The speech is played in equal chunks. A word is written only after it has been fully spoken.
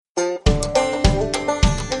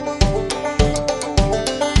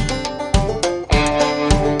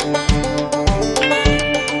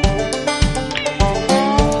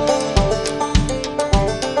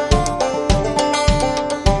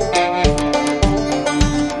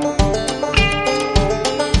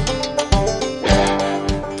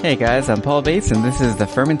Hey guys, I'm Paul Bates and this is the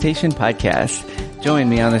Fermentation Podcast. Join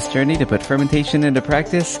me on this journey to put fermentation into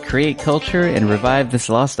practice, create culture, and revive this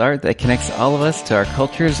lost art that connects all of us to our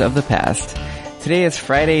cultures of the past. Today is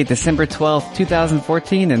Friday, December 12th,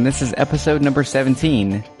 2014, and this is episode number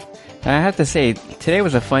 17. I have to say, today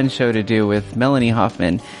was a fun show to do with Melanie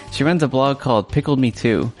Hoffman. She runs a blog called Pickle Me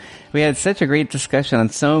Too. We had such a great discussion on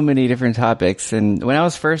so many different topics, and when I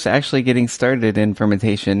was first actually getting started in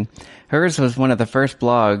fermentation, hers was one of the first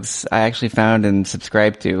blogs I actually found and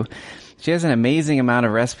subscribed to. She has an amazing amount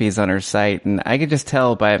of recipes on her site, and I could just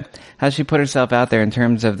tell by how she put herself out there in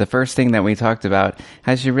terms of the first thing that we talked about,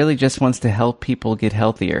 how she really just wants to help people get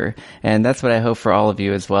healthier, and that's what I hope for all of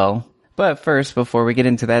you as well. But first, before we get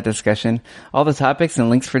into that discussion, all the topics and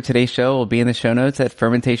links for today's show will be in the show notes at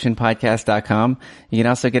fermentationpodcast.com. You can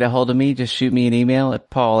also get a hold of me. Just shoot me an email at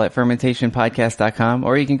paul@fermentationpodcast.com,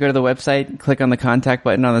 or you can go to the website, click on the contact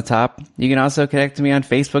button on the top. You can also connect to me on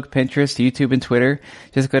Facebook, Pinterest, YouTube, and Twitter.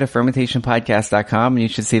 Just go to fermentationpodcast.com and you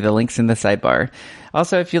should see the links in the sidebar.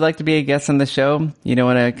 Also, if you'd like to be a guest on the show, you don't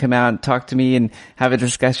want to come out and talk to me and have a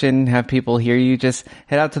discussion, have people hear you, just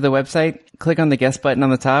head out to the website, click on the guest button on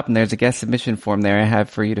the top, and there's a guest submission form there I have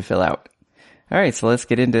for you to fill out. All right, so let's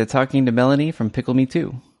get into talking to Melanie from Pickle Me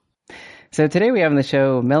Too. So today we have on the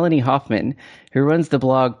show Melanie Hoffman, who runs the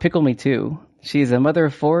blog Pickle Me Too. She's a mother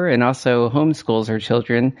of 4 and also homeschools her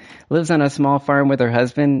children, lives on a small farm with her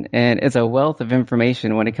husband, and is a wealth of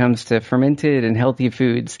information when it comes to fermented and healthy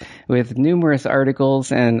foods, with numerous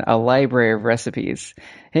articles and a library of recipes.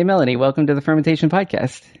 Hey, Melanie, welcome to the Fermentation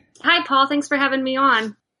Podcast. Hi, Paul. Thanks for having me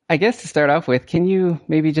on. I guess to start off with, can you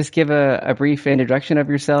maybe just give a brief introduction of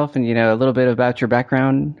yourself and, a little bit about your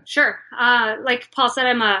background? Sure. Like Paul said,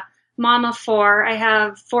 I'm a mom of 4. I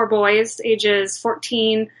have 4 boys, ages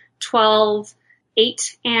 14, 12,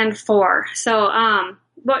 8, and 4. So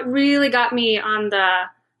what really got me on the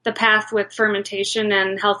path with fermentation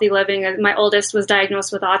and healthy living, my oldest was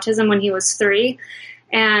diagnosed with autism when he was 3.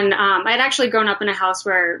 And I'd actually grown up in a house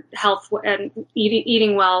where health and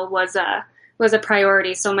eating well was a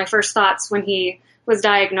priority. So my first thoughts when he was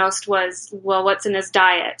diagnosed was, well, what's in his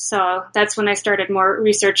diet? So that's when I started more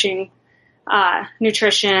researching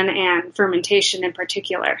nutrition and fermentation in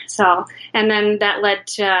particular. So, and then that led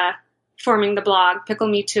to forming the blog Pickle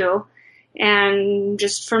Me Too, and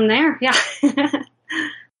just from there, yeah.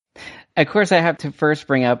 Of course, I have to first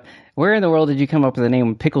bring up, where in the world did you come up with the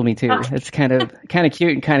name Pickle Me Too? It's kind of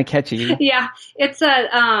cute and kind of catchy. Yeah, it's when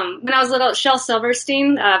I was little, Shel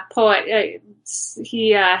Silverstein, a poet,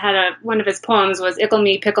 he had one of his poems was "Ickle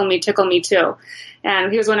me, pickle me, tickle me too," and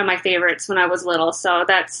he was one of my favorites when I was little. So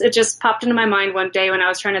it just popped into my mind one day when I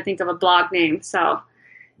was trying to think of a blog name. So,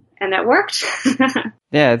 and that worked.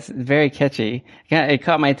 Yeah, it's very catchy. It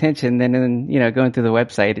caught my attention. Then, going through the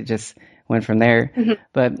website, it just went from there. Mm-hmm.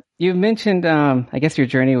 But you mentioned, I guess, your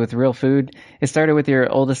journey with real food. It started with your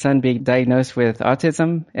oldest son being diagnosed with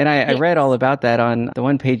autism. And I read all about that on the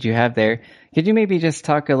one page you have there. Could you maybe just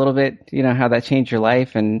talk a little bit, how that changed your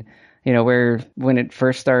life and, when it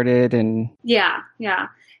first started and... Yeah.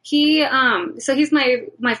 So he's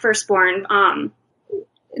my firstborn. And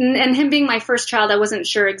him being my first child, I wasn't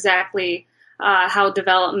sure exactly how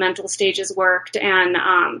developmental stages worked. And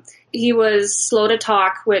he was slow to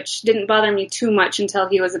talk, which didn't bother me too much until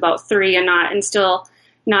he was about 3 and still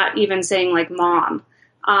not even saying like mom.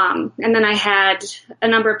 And then I had a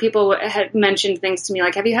number of people had mentioned things to me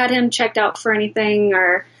like, have you had him checked out for anything?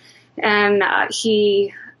 I had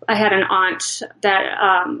an aunt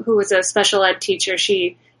that who was a special ed teacher.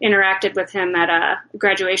 She interacted with him at a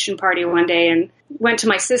graduation party one day and went to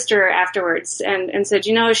my sister afterwards and said,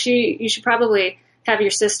 you should probably have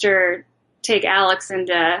your sister take Alex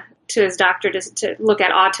to his doctor to look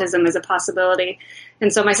at autism as a possibility.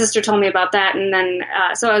 And so my sister told me about that. And then,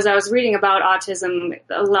 so as I was reading about autism,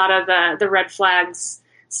 a lot of the red flags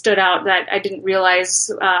stood out that I didn't realize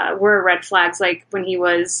were red flags. Like when he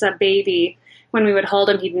was a baby, when we would hold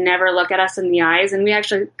him, he'd never look at us in the eyes. And we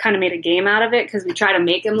actually kind of made a game out of it because we tried to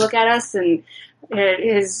make him look at us, and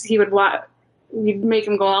we'd make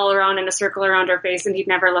him go all around in a circle around our face and he'd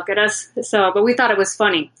never look at us. So, but we thought it was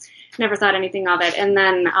funny. Never thought anything of it. And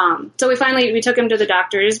then, so we took him to the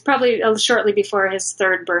doctor. It was probably shortly before his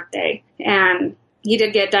 3rd birthday. And he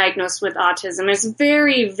did get diagnosed with autism. It's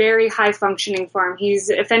very, very high functioning form.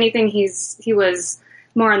 If anything, he was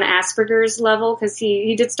more on the Asperger's level because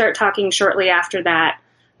he did start talking shortly after that.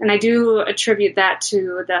 And I do attribute that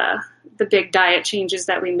to the big diet changes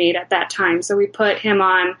that we made at that time. So we put him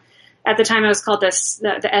on, at the time it was called the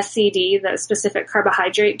SCD, the specific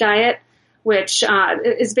carbohydrate diet, which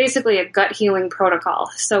is basically a gut healing protocol.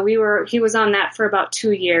 So he was on that for about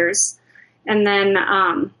 2 years. And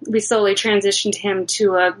then we slowly transitioned him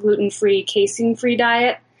to a gluten-free, casein-free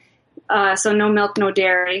diet. So no milk, no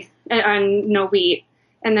dairy, and no wheat.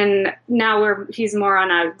 And then now he's more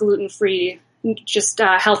on a gluten-free, just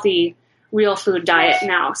healthy, real food diet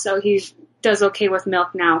now. So he does okay with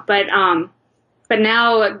milk now. But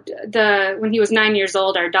now when he was 9 years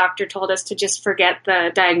old, our doctor told us to just forget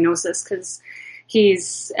the diagnosis because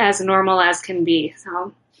he's as normal as can be.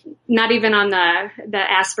 So not even on the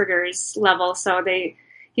Asperger's level. So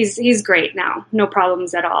he's great now. No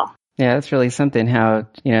problems at all. Yeah, that's really something how,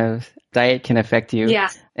 diet can affect you. Yeah.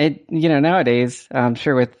 Nowadays, I'm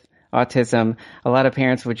sure with autism, a lot of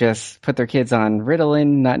parents would just put their kids on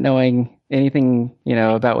Ritalin, not knowing anything,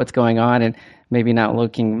 about what's going on and maybe not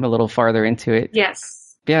looking a little farther into it.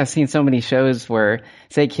 Yes. Yeah, I've seen so many shows where,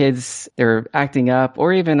 say, kids, they're acting up,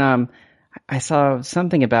 or even I saw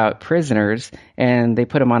something about prisoners and they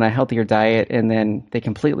put them on a healthier diet and then they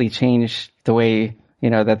completely change the way,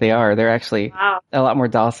 that they are. They're actually a lot more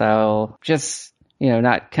docile, just,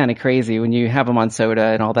 not kind of crazy when you have them on soda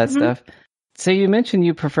and all that stuff. So you mentioned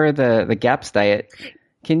you prefer the GAPS diet.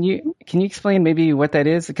 Can you explain maybe what that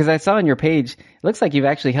is? Because I saw on your page, it looks like you've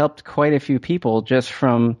actually helped quite a few people just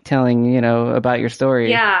from telling, about your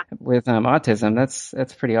story with autism.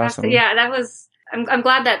 That's pretty awesome. I'm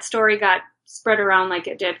glad that story got spread around like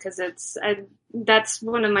it did because that's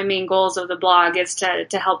one of my main goals of the blog is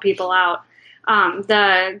to help people out.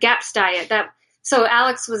 The GAPS diet so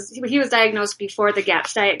Alex was diagnosed before the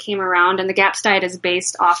GAPS diet came around, and the GAPS diet is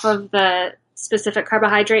based off of the specific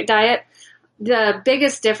carbohydrate diet. The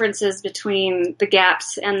biggest differences between the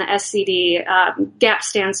GAPS and the SCD, GAPS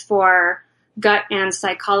stands for gut and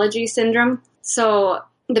psychology syndrome. So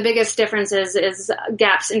the biggest difference is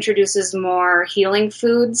GAPS introduces more healing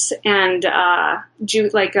foods and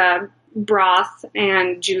broth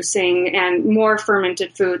and juicing and more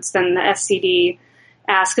fermented foods than the SCD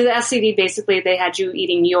asks. Because the SCD, basically, they had you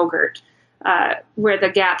eating yogurt, where the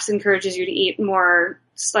GAPS encourages you to eat more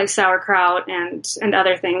like sauerkraut and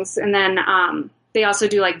other things. And then they also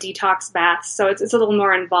do like detox baths. So it's a little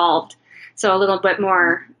more involved. So a little bit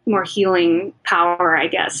more healing power, I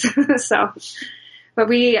guess. But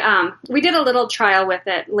we did a little trial with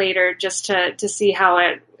it later just to see how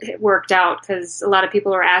it worked out because a lot of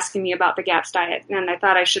people were asking me about the GAPS diet, and I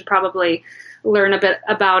thought I should probably learn a bit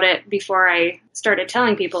about it before I started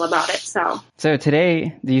telling people about it. So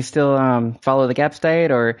today, do you still follow the GAPS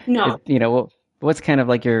diet, or no? What's kind of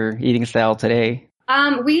like your eating style today?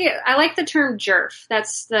 I like the term JERF.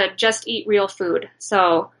 That's the just eat real food.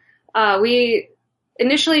 So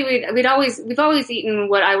initially, we've always eaten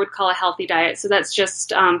what I would call a healthy diet. So that's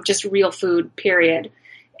just real food, period.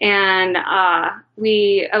 And I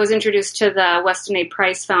was introduced to the Weston A.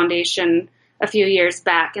 Price Foundation a few years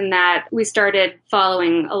back, and that we started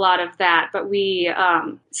following a lot of that. But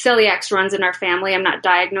celiac runs in our family. I'm not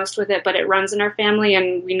diagnosed with it, but it runs in our family,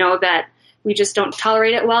 and we know that we just don't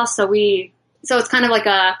tolerate it well. So it's kind of like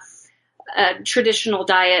a traditional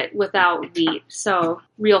diet without wheat. So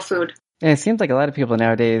real food. Yeah, it seems like a lot of people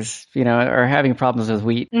nowadays, are having problems with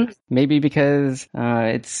wheat. Mm-hmm. Maybe because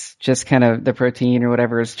it's just kind of the protein or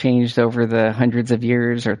whatever has changed over the hundreds of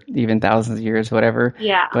years or even thousands of years, whatever.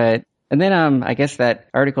 Yeah. And then I guess that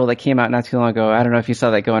article that came out not too long ago, I don't know if you saw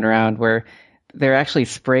that going around, where they're actually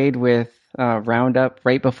sprayed with Roundup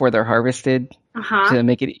right before they're harvested to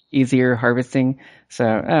make it easier harvesting. So,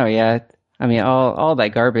 I mean, all that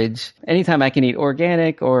garbage. Anytime I can eat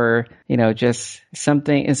organic or, just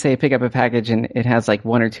something, and say pick up a package and it has like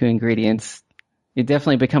one or two ingredients, you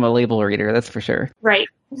definitely become a label reader. That's for sure. Right.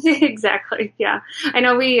 Exactly. Yeah. I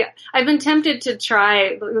know I've been tempted to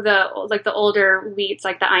try the older wheats,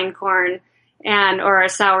 like the einkorn or a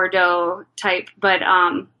sourdough type, but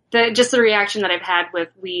the reaction that I've had with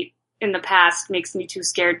wheat in the past makes me too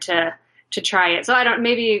scared to try it. So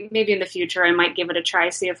maybe in the future I might give it a try,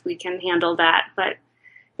 see if we can handle that. But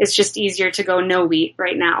it's just easier to go no wheat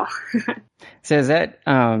right now. So is that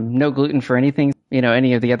no gluten for anything?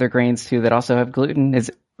 Any of the other grains too that also have gluten?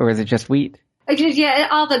 Or is it just wheat? Yeah,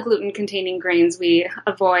 all the gluten containing grains we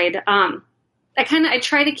avoid. I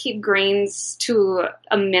try to keep grains to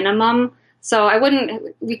a minimum. So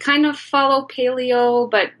we kind of follow paleo,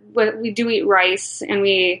 but we do eat rice and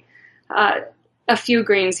we a few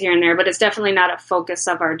grains here and there, but it's definitely not a focus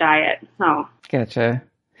of our diet. Oh. Gotcha.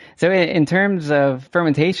 So in terms of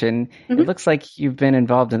fermentation, It looks like you've been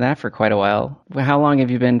involved in that for quite a while. How long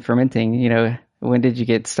have you been fermenting? When did you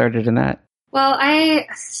get started in that? Well,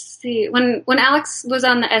 when Alex was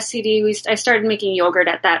on the SCD, I started making yogurt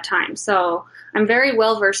at that time. So I'm very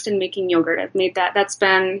well versed in making yogurt. I've made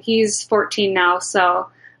that. He's 14 now, so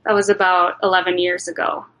that was about 11 years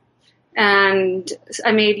ago. and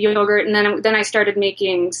I made yogurt, and then I started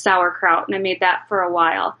making sauerkraut, and I made that for a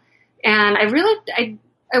while. And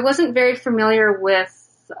I wasn't very familiar with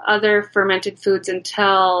other fermented foods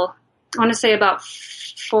until I want to say about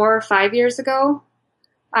 4 or 5 years ago.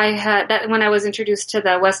 I had that when I was introduced to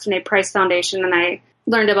the Weston A. Price Foundation, and I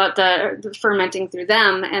learned about the fermenting through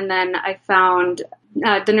them. And then I found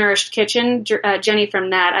the Nourished Kitchen, Jenny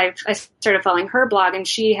from that. I started following her blog, and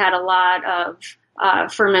she had a lot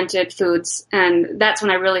of fermented foods. And that's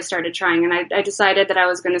when I really started trying. And I decided that I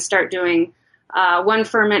was going to start doing one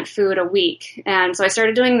ferment food a week. And so I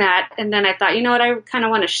started doing that. And then I thought, you know what, I kind of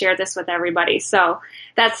want to share this with everybody. So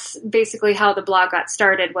that's basically how the blog got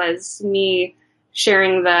started, was me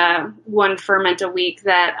sharing the one ferment a week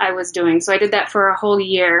that I was doing. So I did that for a whole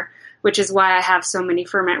year, which is why I have so many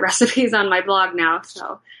ferment recipes on my blog now.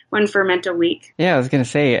 So one ferment a week. Yeah, I was going to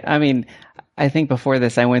say, I mean, I think before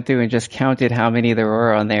this, I went through and just counted how many there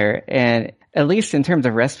were on there. And at least in terms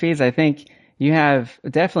of recipes, I think you have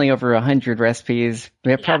definitely over 100 recipes.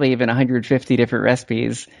 We have probably even 150 different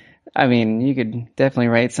recipes. I mean, you could definitely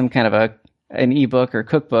write some kind of an ebook or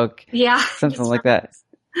cookbook. Yeah. Something like that.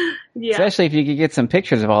 Yeah. Especially if you could get some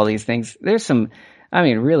pictures of all these things. There's some, I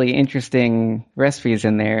mean, really interesting recipes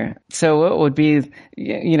in there. So what would be,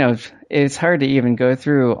 you know, it's hard to even go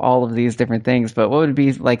through all of these different things, but what would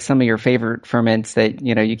be like some of your favorite ferments that,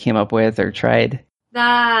 you know, you came up with or tried?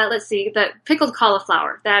 Let's see, the pickled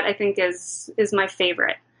cauliflower. That I think is my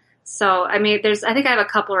favorite. So I think I have a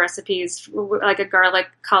couple recipes, like a garlic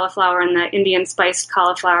cauliflower and the Indian spiced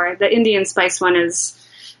cauliflower. The Indian spiced one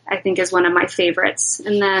I think is one of my favorites.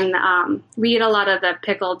 And then we eat a lot of the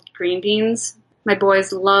pickled green beans. My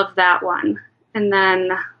boys love that one. And then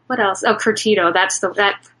what else? Oh, curtido.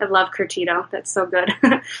 I love curtido. That's so good.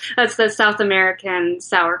 That's the South American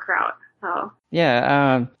sauerkraut. Oh.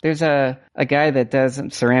 Yeah, there's a guy that does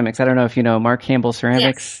ceramics. I don't know if you know Mark Campbell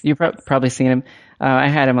Ceramics. Yes. You've probably seen him. I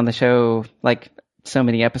had him on the show like so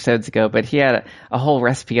many episodes ago, but he had a whole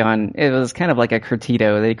recipe on. It was kind of like a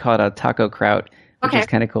curtido. They call it a taco kraut, which is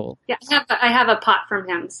kind of cool. Yeah, I have a pot from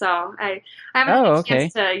him, so I haven't had a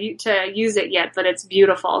chance to use it yet, but it's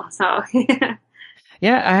beautiful. So.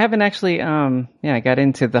 Yeah, I haven't actually. I got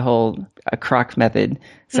into the whole crock method,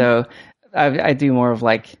 so. I do more of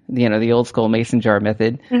like, you know, the old school mason jar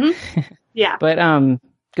method. Mm-hmm. Yeah. But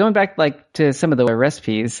going back like to some of the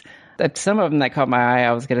recipes, some of them that caught my eye,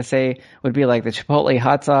 I was going to say would be like the Chipotle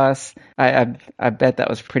hot sauce. I bet that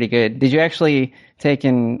was pretty good. Did you actually take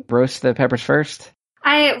and roast the peppers first?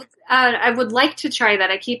 I would like to try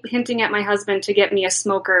that. I keep hinting at my husband to get me a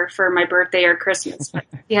smoker for my birthday or Christmas, but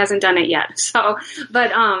he hasn't done it yet. So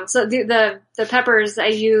the peppers I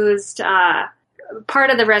used, part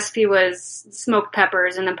of the recipe was smoked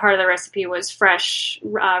peppers, and then part of the recipe was fresh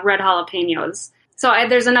red jalapenos. So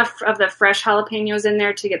there's enough of the fresh jalapenos in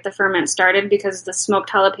there to get the ferment started, because the smoked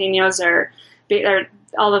jalapenos are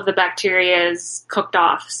all of the bacteria is cooked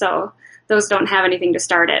off, so those don't have anything to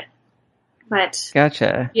start it. But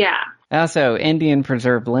gotcha. Yeah. Also, Indian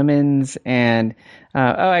preserved lemons, and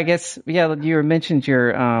I guess you mentioned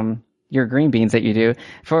your green beans that you do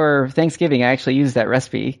for Thanksgiving. I actually used that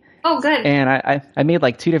recipe. Oh, good. And I made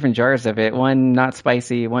like 2 different jars of it. One not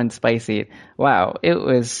spicy, one spicy. Wow, it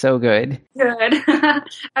was so good. Good.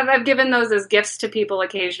 I've given those as gifts to people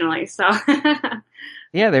occasionally. So.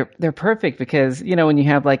 Yeah, they're perfect because, you know, when you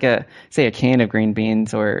have like a can of green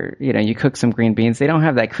beans, or, you know, you cook some green beans, they don't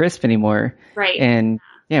have that crisp anymore. Right. And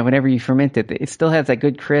yeah, whenever you ferment it, it still has that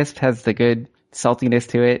good crisp, has the good saltiness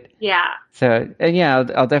to it. Yeah. So, and yeah,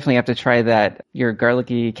 I'll definitely have to try that. Your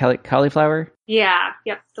garlicky cauliflower. Yeah.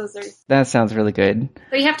 Yep. That sounds really good.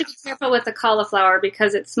 But you have to be careful with the cauliflower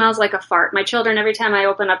because it smells like a fart. My children, every time I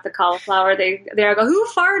open up the cauliflower, they go, "Who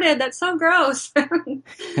farted? That's so gross."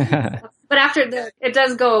 But it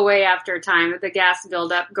does go away after a time. The gas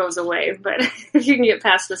buildup goes away. But if you can get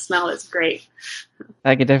past the smell, it's great.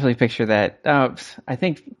 I could definitely picture that. I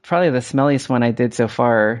think probably the smelliest one I did so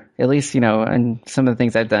far, at least, you know, and some of the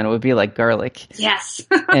things I've done, would be like garlic. Yes.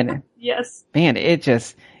 And yes. Man,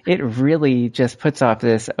 it really just puts off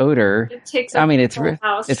this odor. It takes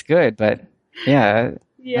it's good, but yeah,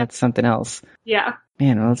 that's something else. Yeah.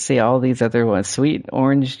 Man, let's see all these other ones. Sweet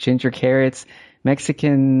orange, ginger carrots,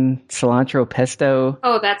 Mexican cilantro pesto.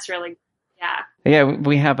 Oh, that's really, yeah. Yeah,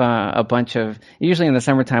 we have a bunch of, usually in the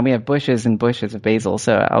summertime, we have bushes and bushes of basil,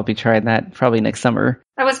 so I'll be trying that probably next summer.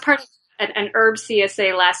 I was part of an herb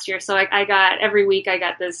CSA last year, so every week I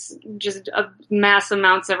got this just mass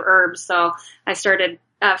amounts of herbs, so I started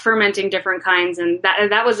fermenting different kinds, and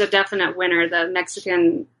that was a definite winner, the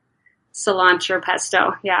Mexican cilantro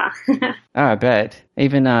pesto, yeah. Oh, I bet.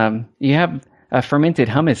 Even, you have, fermented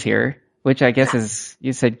hummus here, which I guess is,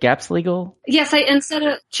 you said GAPS legal? Yes, instead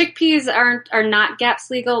of chickpeas are not GAPS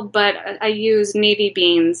legal, but I use navy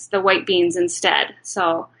beans, the white beans instead.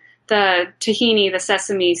 So the tahini, the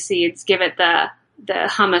sesame seeds, give it the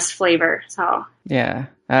hummus flavor. So yeah,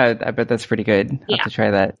 I bet that's pretty good. I'll have yeah. to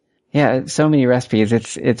try that. Yeah, so many recipes.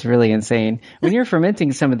 It's really insane. When you're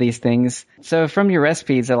fermenting some of these things, so from your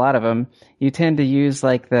recipes, a lot of them, you tend to use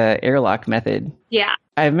like the airlock method. Yeah.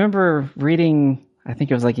 I remember reading, I think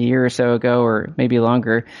it was like a year or so ago, or maybe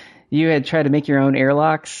longer, you had tried to make your own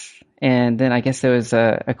airlocks, and then I guess there was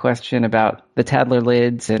a question about the Tadler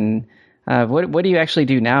lids, and what do you actually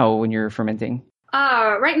do now when you're fermenting?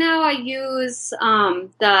 Right now I use the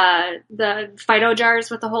Phyto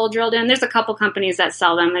jars with the hole drilled in. There's a couple companies that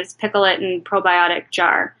sell them. There's Pickle and Probiotic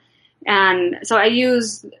jar. And so I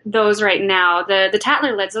use those right now. The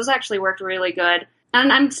Tadler lids, those actually worked really good.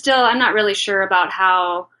 And I'm not really sure about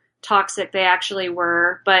how toxic they actually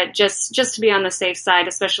were, but just to be on the safe side,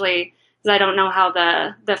 especially because I don't know how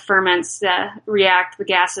the ferments react, the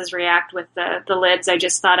gases react with the lids. I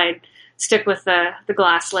just thought I'd stick with the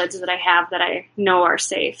glass lids that I have that I know are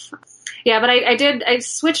safe. Yeah, but I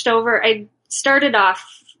switched over. I started off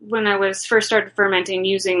when I was first started fermenting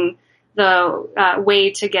using the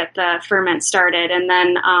whey to get the ferment started. And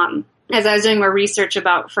then as I was doing more research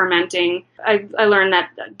about fermenting, I learned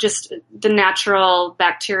that just the natural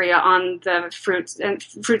bacteria on the fruits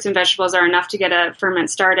and vegetables are enough to get a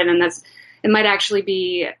ferment started. And it might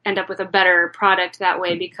actually end up with a better product that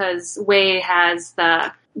way, because whey has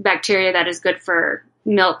the bacteria that is good for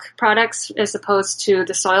milk products as opposed to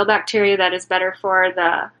the soil bacteria that is better for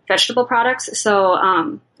the vegetable products. So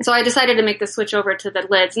I decided to make the switch over to the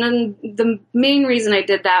lids. And then the main reason I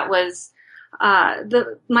did that was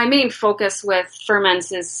my main focus with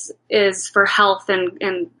ferments is for health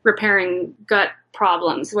and repairing gut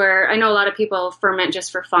problems, where I know a lot of people ferment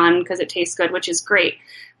just for fun because it tastes good, which is great.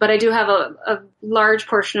 But I do have a large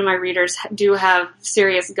portion of my readers do have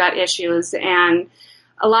serious gut issues, and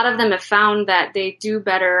a lot of them have found that they do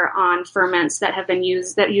better on ferments that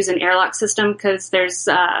use an airlock system, because there's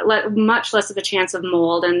much less of a chance of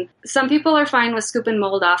mold. And some people are fine with scooping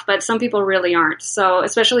mold off, but some people really aren't. So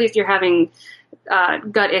especially if you're having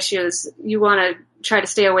gut issues, you want to try to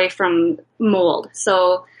stay away from mold.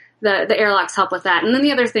 So the airlocks help with that. And then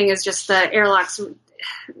the other thing is just the airlocks,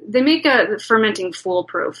 they make fermenting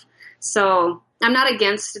foolproof. So I'm not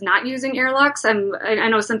against not using airlocks. I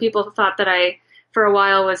know some people thought that I, for a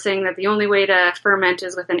while, was saying that the only way to ferment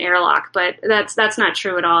is with an airlock, but that's not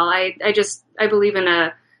true at all. I believe in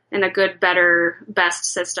a good, better, best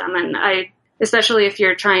system, and especially if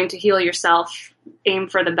you're trying to heal yourself, aim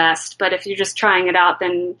for the best. But if you're just trying it out,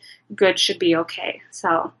 then good should be okay.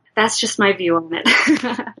 So that's just my view on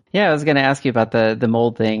it. Yeah, I was going to ask you about the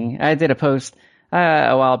mold thing. I did a post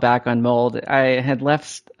a while back on mold. I had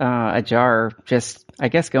left a jar just, I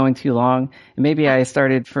guess, going too long. And maybe I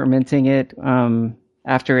started fermenting it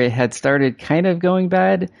after it had started kind of going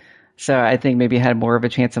bad. So I think maybe it had more of a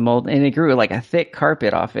chance of mold. And it grew like a thick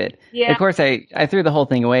carpet off it. Yeah. Of course, I threw the whole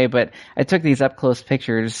thing away, but I took these up-close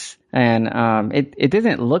pictures. And it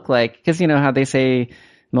didn't look like, because you know how they say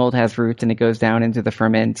mold has roots and it goes down into the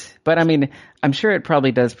ferment. But I mean, I'm sure it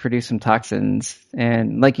probably does produce some toxins.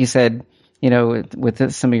 And like you said, you know,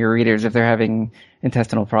 with some of your readers, if they're having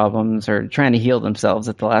intestinal problems or trying to heal themselves,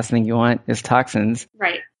 that the last thing you want is toxins.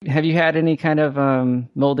 Right. Have you had any kind of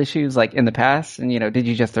mold issues like in the past? And, you know, did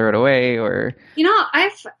you just throw it away or? You know,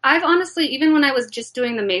 I've honestly, even when I was just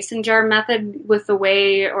doing the mason jar method with the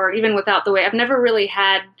whey or even without the whey, I've never really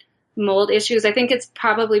had mold issues. I think it's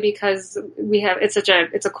probably because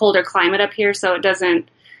it's a colder climate up here, so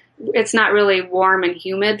it's not really warm and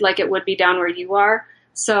humid like it would be down where you are.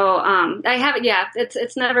 So I haven't. Yeah,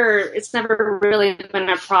 it's never really been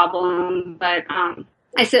a problem. But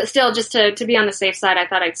I still just to be on the safe side, I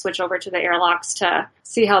thought I'd switch over to the airlocks to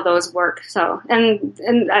see how those work. So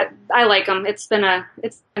and I like them. It's been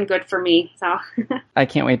good for me. So I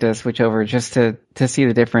can't wait to switch over just to see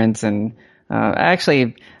the difference. And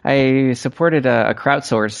actually, I supported a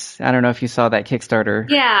crowdsource. I don't know if you saw that Kickstarter.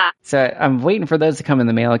 Yeah. So I'm waiting for those to come in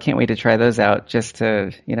the mail. I can't wait to try those out just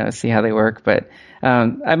to, you know, see how they work. But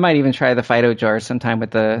I might even try the Phyto jar sometime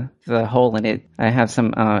with the hole in it. I have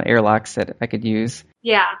some airlocks that I could use.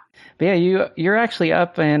 Yeah. But yeah, you're actually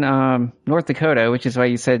up in North Dakota, which is why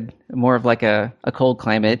you said more of like a cold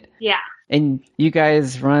climate. Yeah. And you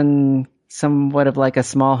guys run somewhat of like a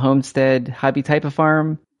small homestead hobby type of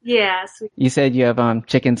farm. Yes. You said you have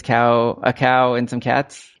chickens, a cow, and some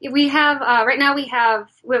cats? We have, right now we have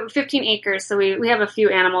 15 acres, so we have a few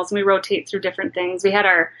animals, and we rotate through different things. We had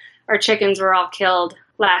our our chickens were all killed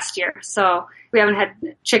last year. So we haven't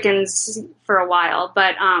had chickens for a while,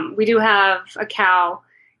 but we do have a cow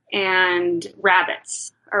and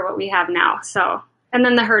rabbits are what we have now. So, and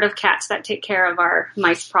then the herd of cats that take care of our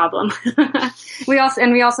mice problem. We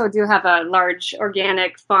also do have a large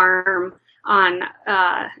organic farm on,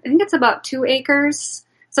 I think it's about 2 acres.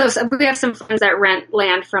 So we have some friends that rent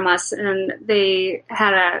land from us, and they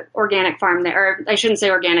had a organic farm there. Or I shouldn't say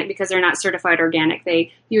organic because they're not certified organic.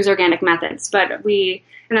 They use organic methods.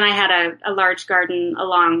 And then I had a large garden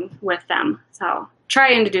along with them. So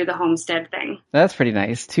trying to do the homestead thing. That's pretty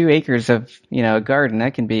nice. 2 acres of, a garden,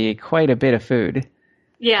 that can be quite a bit of food.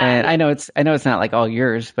 Yeah. And I know it's not like all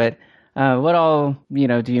yours, but what all,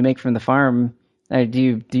 do you make from the farm? Do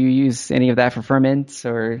you use any of that for ferments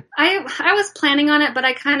or? I was planning on it, but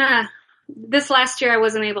this last year I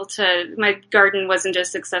wasn't able to, my garden wasn't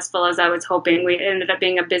as successful as I was hoping. We ended up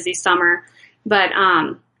being a busy summer, but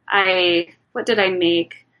what did I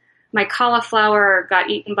make? My cauliflower got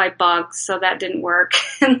eaten by bugs, so that didn't work.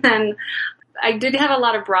 And then I did have a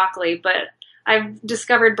lot of broccoli, but I've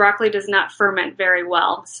discovered broccoli does not ferment very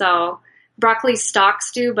well. So broccoli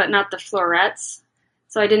stalks do, but not the florets.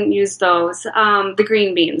 So I didn't use those. The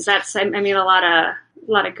green beans, I made a lot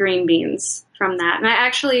of green beans from that. And I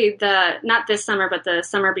actually, not this summer, but the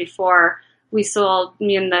summer before, me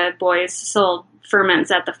and the boys sold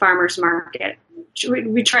ferments at the farmer's market.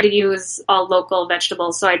 We try to use all local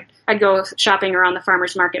vegetables. So I'd go shopping around the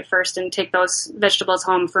farmer's market first and take those vegetables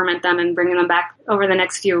home, ferment them, and bring them back over the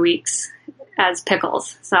next few weeks as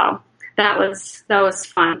pickles. So that was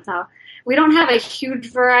fun. So we don't have a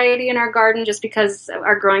huge variety in our garden just because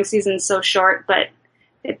our growing season's so short, but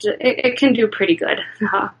it can do pretty good.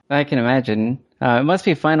 I can imagine. It must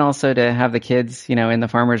be fun also to have the kids, in the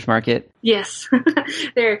farmer's market. Yes.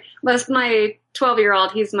 My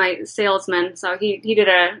 12-year-old, he's my salesman, so he did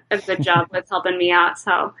a good job with helping me out.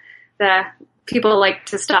 So the people like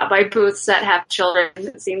to stop by booths that have children,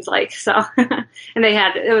 it seems like. So, and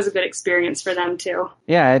it was a good experience for them too.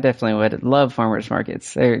 Yeah, I definitely would love farmers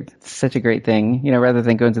markets. They're such a great thing, rather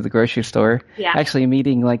than going to the grocery store. Yeah. Actually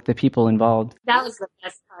meeting like the people involved. That was the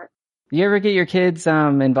best part. Do you ever get your kids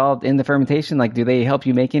involved in the fermentation? Like, do they help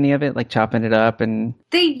you make any of it, like chopping it up? And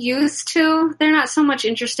they used to. They're not so much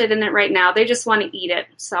interested in it right now. They just want to eat it.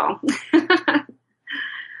 So,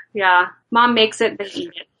 yeah, Mom makes it, they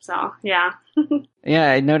eat it. So, yeah.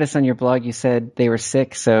 Yeah, I noticed on your blog you said they were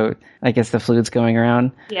sick, so I guess the flu's going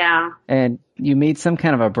around. Yeah. And you made some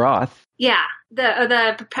kind of a broth. Yeah,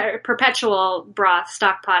 the perpetual broth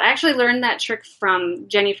stock pot. I actually learned that trick from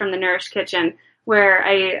Jenny from the Nourish Kitchen, where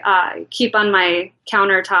I keep on my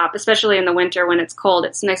countertop, especially in the winter when it's cold.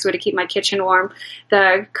 It's a nice way to keep my kitchen warm.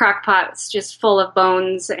 The crock pot's just full of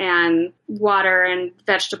bones and water and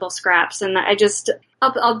vegetable scraps. And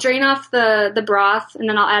I'll drain off the broth, and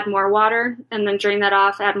then I'll add more water, and then drain that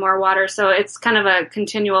off, add more water. So it's kind of a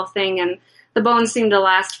continual thing. And the bones seem to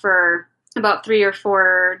last for about 3 or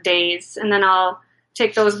 4 days. And then I'll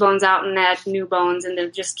take those bones out and add new bones, and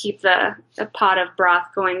then just keep the pot of broth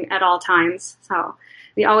going at all times. So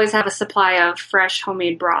we always have a supply of fresh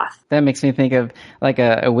homemade broth. That makes me think of like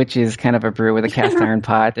a witch's kind of a brew with a cast iron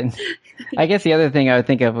pot. And I guess the other thing I would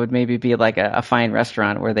think of would maybe be like a fine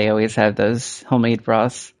restaurant where they always have those homemade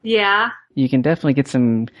broths. Yeah. You can definitely get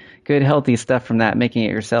some good healthy stuff from that, making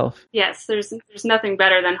it yourself. Yes, there's nothing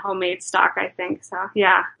better than homemade stock, I think. So,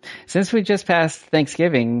 yeah. Since we just passed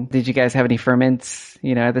Thanksgiving, did you guys have any ferments,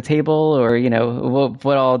 at the table, or,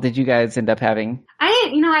 what all did you guys end up having?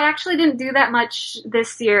 I actually didn't do that much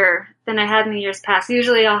this year than I had in the years past.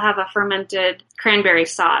 Usually I'll have a fermented cranberry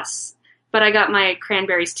sauce, but I got my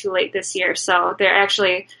cranberries too late this year. So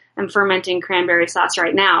I'm fermenting cranberry sauce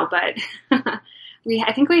right now, but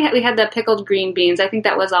I think we had the pickled green beans. I think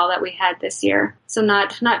that was all that we had this year. So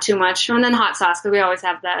not too much. And then hot sauce, because we always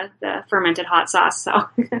have the fermented hot sauce. So.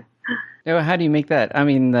 Oh, how do you make that? I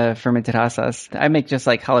mean, the fermented hot sauce. I make just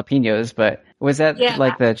like jalapenos, but was that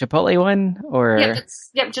like the Chipotle one, or?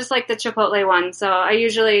 Yep, just like the Chipotle one. So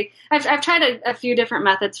I've tried a few different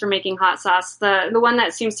methods for making hot sauce. The one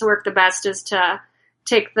that seems to work the best is to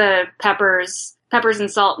take the peppers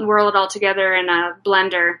and salt and whirl it all together in a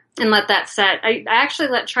blender and let that set. I actually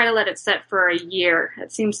try to let it set for a year.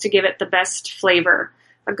 It seems to give it the best flavor,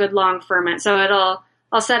 a good long ferment. So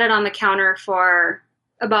I'll set it on the counter for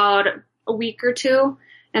about a week or two,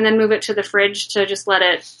 and then move it to the fridge to just let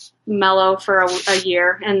it mellow for a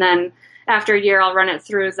year. And then after a year, I'll run it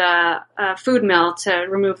through the food mill to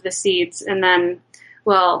remove the seeds. And then,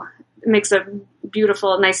 it makes a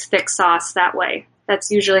beautiful, nice, thick sauce that way.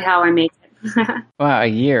 That's usually how I make it. Wow, a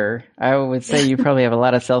year. I would say you probably have a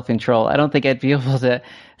lot of self-control. I don't think I'd be able to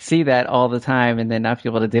see that all the time and then not be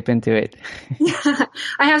able to dip into it. Yeah.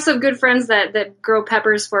 I have some good friends that grow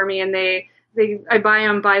peppers for me, and I buy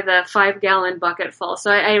them by the 5-gallon bucket full.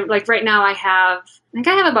 So I like right now I think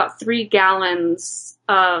I have about 3 gallons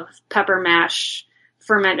of pepper mash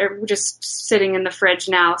ferment just sitting in the fridge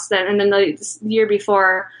now. And then the year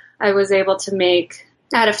before I was able to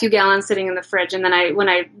I had a few gallons sitting in the fridge. And then when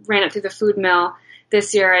I ran it through the food mill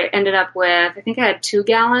this year, I ended up with, I think I had 2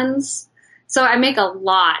 gallons. So I make a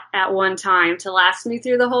lot at one time to last me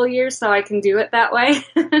through the whole year, so I can do it that way.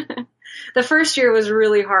 The first year was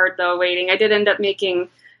really hard though, waiting. I did end up making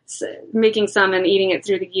some and eating it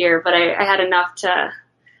through the year, but I had enough that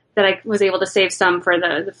I was able to save some for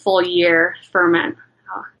the full year ferment.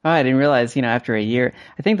 Oh, I didn't realize, after a year,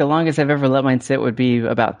 I think the longest I've ever let mine sit would be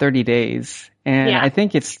about 30 days. And yeah. I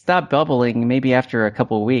think it stopped bubbling maybe after a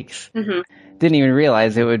couple of weeks. Mm-hmm. Didn't even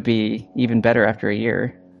realize it would be even better after a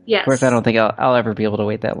year. Yes. Of course, I don't think I'll ever be able to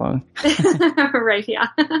wait that long. Right, yeah.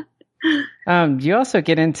 Do you also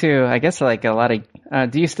get into, I guess, like a lot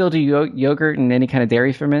of, do you still do yogurt and any kind of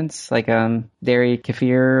dairy ferments, like dairy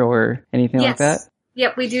kefir or anything like that?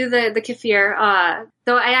 Yep, we do the kefir.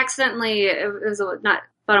 Though I accidentally, it was not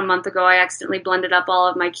about a month ago, I accidentally blended up all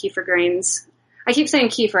of my kefir grains. I keep saying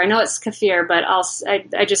kefir. I know it's kefir, but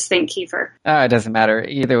I just think kefir. It doesn't matter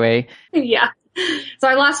either way. Yeah. So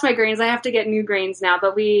I lost my grains. I have to get new grains now,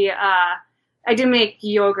 but I do make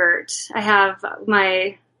yogurt. I have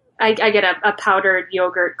I get a powdered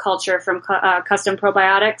yogurt culture from Custom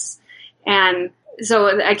Probiotics, and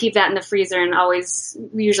so I keep that in the freezer and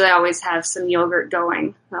we usually always have some yogurt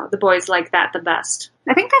going. So the boys like that the best.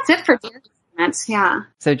 I think that's it for dairy ferments. Yeah.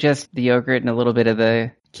 So just the yogurt and a little bit of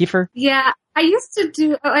the kefir? Yeah. I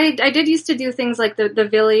did used to do things like the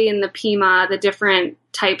Villi and the Pima, the different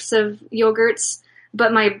types of yogurts,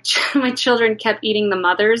 but my children kept eating the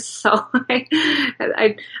mothers, so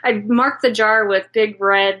I'd mark the jar with big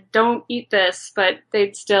red, don't eat this, but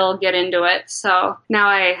they'd still get into it. So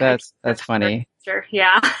now that's funny.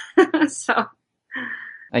 Yeah. So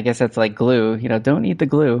I guess that's like glue, don't eat the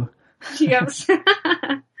glue. Yes.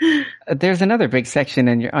 There's another big section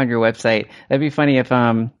on your website. That'd be funny if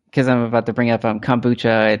because I'm about to bring up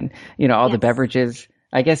kombucha and all the beverages.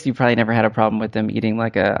 I guess you probably never had a problem with them eating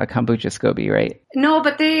like a kombucha SCOBY, right? No,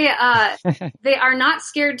 but they are not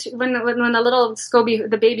scared when the little SCOBY,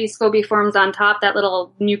 the baby SCOBY forms on top, that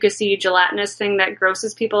little mucousy gelatinous thing that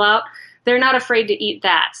grosses people out. They're not afraid to eat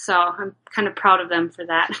that, so I'm kind of proud of them for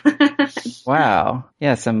that. Wow.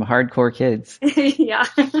 Yeah, some hardcore kids. Yeah.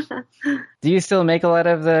 Do you still make a lot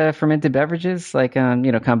of the fermented beverages, like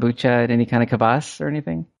kombucha and any kind of kvass or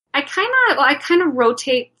anything? I kind of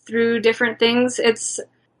rotate through different things. It's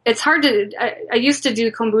hard to. I used to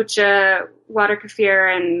do kombucha, water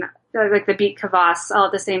kefir, and like the beet kvass all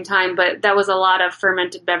at the same time, but that was a lot of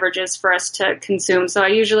fermented beverages for us to consume. So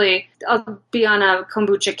I'll be on a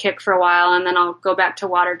kombucha kick for a while, and then I'll go back to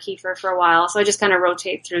water kefir for a while. So I just kind of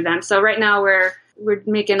rotate through them. So right now we're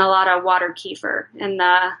making a lot of water kefir, and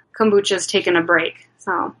the kombucha's taking a break.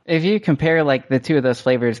 So if you compare like the two of those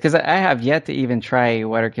flavors, because I have yet to even try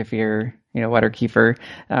water kefir.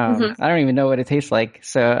 Mm-hmm. I don't even know what it tastes like.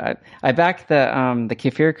 So I backed the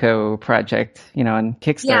Kefir Co project, on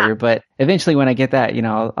Kickstarter, yeah. But eventually when I get that,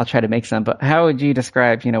 I'll try to make some. But how would you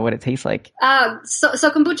describe, what it tastes like? So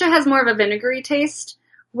kombucha has more of a vinegary taste,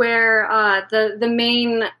 where the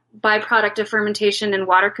main byproduct of fermentation in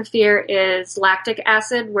water kefir is lactic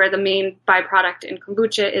acid, where the main byproduct in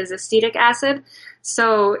kombucha is acetic acid.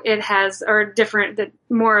 So it has,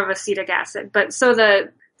 more of acetic acid. But so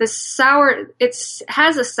the sour,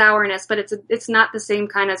 has a sourness, but it's not the same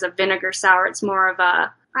kind as a vinegar sour. It's more of I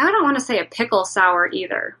don't want to say a pickle sour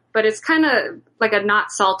either, but it's kind of like a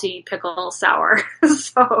not salty pickle sour.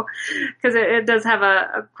 So, because it does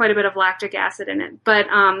have quite a bit of lactic acid in it. But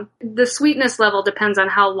the sweetness level depends on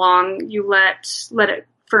how long you let it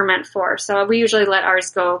ferment for. So we usually let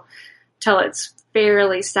ours go till it's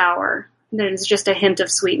fairly sour. There's just a hint of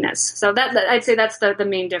sweetness. So I'd say that's the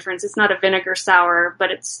main difference. It's not a vinegar sour, but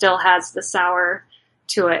it still has the sour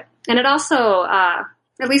to it. And it also,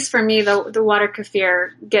 at least for me, the water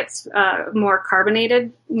kefir gets more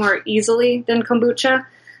carbonated more easily than kombucha.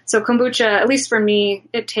 So kombucha, at least for me,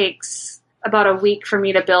 it takes about a week for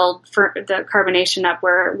me to build for the carbonation up,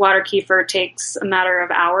 where water kefir takes a matter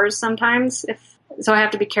of hours sometimes. So I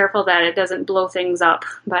have to be careful that it doesn't blow things up.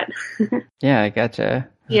 But yeah, I gotcha.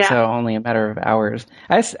 Yeah. So only a matter of hours.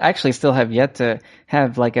 I actually still have yet to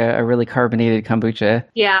have like a really carbonated kombucha.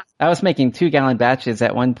 Yeah. I was making 2-gallon batches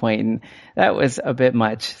at one point, and that was a bit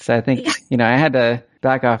much. So I think, I had to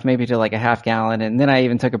back off maybe to like a half gallon. And then I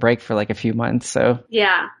even took a break for like a few months. So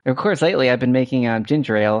Yeah. of course, lately I've been making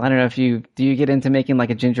ginger ale. I don't know if do you get into making like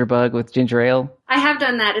a ginger bug with ginger ale? I have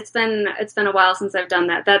done that. It's been a while since I've done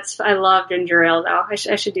that. I love ginger ale though.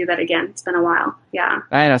 I should do that again. It's been a while. Yeah.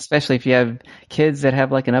 I know, especially if you have kids that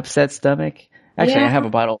have like an upset stomach. Actually, Yeah. I have a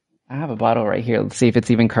bottle. Right here. Let's see if it's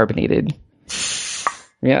even carbonated.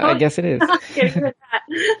 Yeah, I guess it is. Get rid of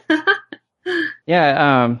that.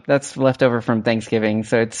 Yeah, that's left over from Thanksgiving,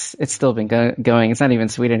 so it's still been going. It's not even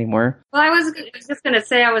sweet anymore. Well, I was just going to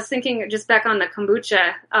say, I was thinking just back on the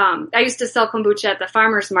kombucha. I used to sell kombucha at the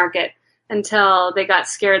farmer's market until they got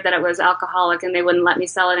scared that it was alcoholic and they wouldn't let me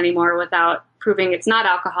sell it anymore without proving it's not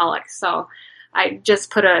alcoholic. So I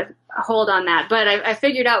just put a hold on that. But I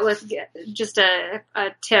figured out with just a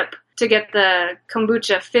tip to get the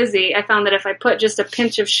kombucha fizzy. I found that if I put just a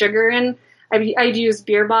pinch of sugar in, I'd use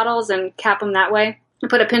beer bottles and cap them that way. I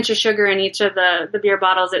put a pinch of sugar in each of the beer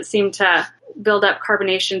bottles. It seemed to build up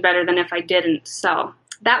carbonation better than if I didn't. So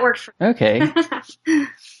that worked for me. Okay.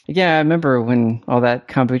 Yeah, I remember when all that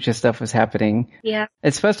kombucha stuff was happening. Yeah.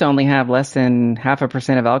 It's supposed to only have less than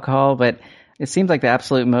 0.5% of alcohol, but it seems like the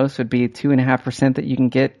absolute most would be 2.5% that you can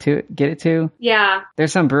get it to. Yeah.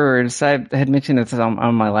 There's some brewers, I had mentioned this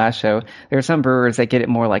on my last show, there are some brewers that get it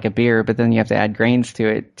more like a beer, but then you have to add grains to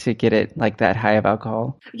it to get it like that high of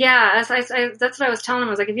alcohol. Yeah, that's what I was telling them.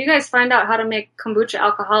 I was like, if you guys find out how to make kombucha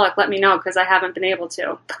alcoholic, let me know, because I haven't been able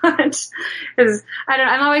to. But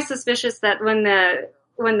I'm always suspicious that when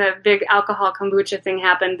the big alcohol kombucha thing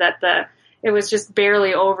happened, that it was just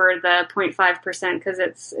barely over the 0.5% because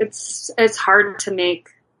it's hard to make.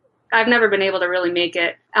 I've never been able to really make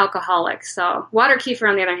it alcoholic. So water kefir,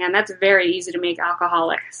 on the other hand, that's very easy to make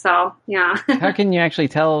alcoholic. So yeah. How can you actually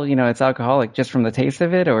tell, it's alcoholic just from the taste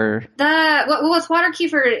of it, or? With water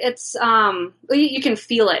kefir, it's you can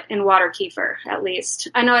feel it in water kefir at least.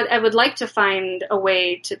 I know I would like to find a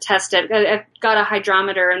way to test it. I've got a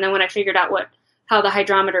hydrometer, and then when I figured out how the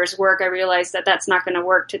hydrometers work, I realized that that's not going to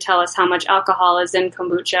work to tell us how much alcohol is in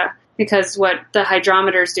kombucha, because what the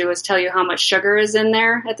hydrometers do is tell you how much sugar is in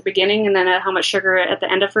there at the beginning and then how much sugar at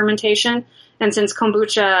the end of fermentation. And since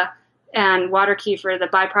kombucha and water kefir, the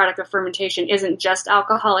byproduct of fermentation, isn't just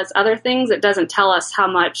alcohol, it's other things, it doesn't tell us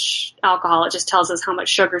how much alcohol, it just tells us how much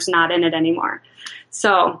sugar's not in it anymore.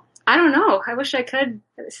 So I don't know. I wish I could.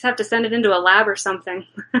 I just have to send it into a lab or something.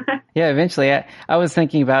 Yeah, eventually. I was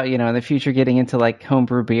thinking about, in the future getting into like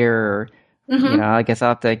homebrew beer, or, I guess I'll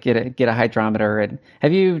have to get a hydrometer. And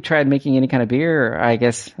have you tried making any kind of beer? Or I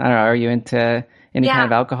guess, I don't know, are you into any kind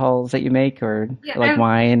of alcohols that you make, or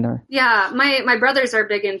wine? Or? Yeah, my brothers are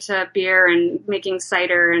big into beer and making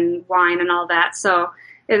cider and wine and all that. So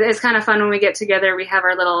it's kind of fun when we get together. We have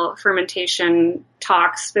our little fermentation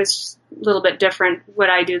talks. It's a little bit different what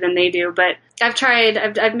I do than they do, but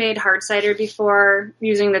I've made hard cider before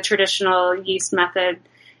using the traditional yeast method,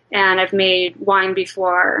 and I've made wine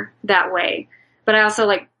before that way. But I also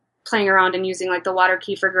like playing around and using like the water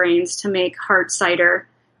kefir grains to make hard cider.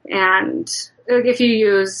 And if you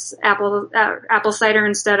use apple cider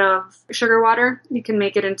instead of sugar water, you can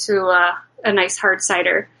make it into a nice hard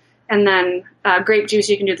cider. And then grape juice,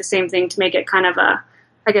 you can do the same thing to make it kind of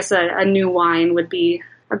a new wine would be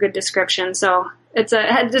a good description. So it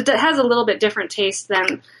has a little bit different taste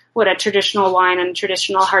than what a traditional wine and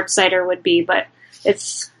traditional hard cider would be, but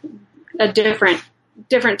it's a different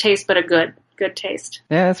taste, but a good taste.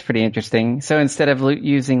 Yeah, that's pretty interesting. So instead of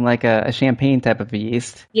using like a champagne type of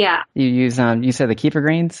yeast, yeah, you use you said the kefir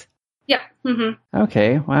grains? Yep. Mm-hmm.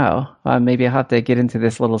 Okay, wow. Maybe I'll have to get into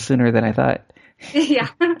this a little sooner than I thought. Yeah,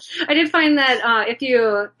 I did find that if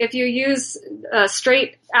you use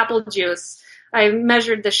straight apple juice, I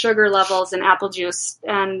measured the sugar levels in apple juice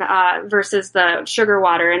and versus the sugar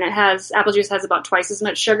water, and apple juice has about twice as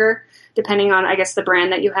much sugar, depending on, I guess, the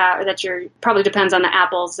brand that you have. Probably depends on the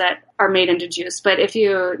apples that are made into juice. But if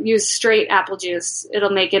you use straight apple juice, it'll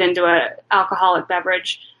make it into an alcoholic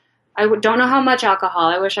beverage. I don't know how much alcohol.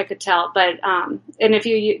 I wish I could tell. But and if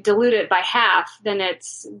you dilute it by half, then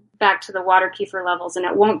it's back to the water kefir levels, and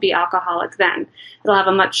it won't be alcoholic then. It'll have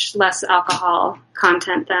a much less alcohol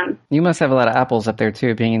content then. You must have a lot of apples up there,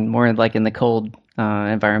 too, being more like in the cold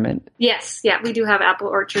environment. Yes, yeah, we do have apple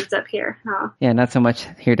orchards up here. Yeah, not so much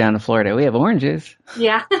here down in Florida. We have oranges.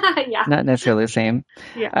 Yeah, yeah. Not necessarily the same.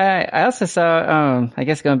 Yeah. I also saw, I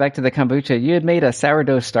guess going back to the kombucha, you had made a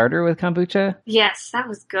sourdough starter with kombucha? Yes, that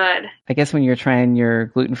was good. I guess when you're trying your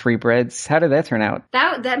gluten-free breads, how did that turn out?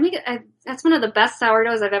 That's one of the best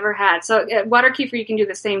sourdoughs I've ever had. So water kefir, you can do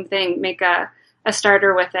the same thing, make a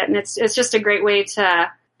starter with it. And it's just a great way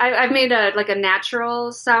to, I've made a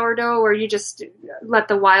natural sourdough where you just let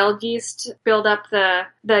the wild yeast build up the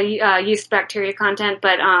yeast bacteria content.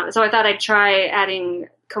 But so I thought I'd try adding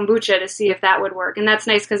kombucha to see if that would work. And that's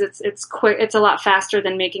nice because it's quick. It's a lot faster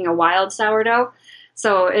than making a wild sourdough.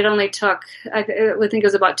 So it only took, I think it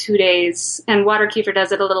was about 2 days. And water kefir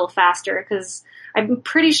does it a little faster because I'm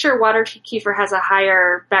pretty sure water kefir has a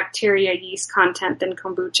higher bacteria yeast content than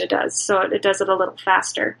kombucha does. So it does it a little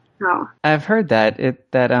faster. Oh. I've heard that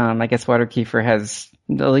I guess water kefir has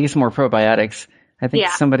at least more probiotics. I think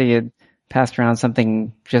somebody had passed around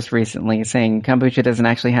something just recently saying kombucha doesn't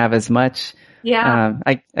actually have as much. Yeah.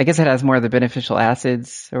 I guess it has more of the beneficial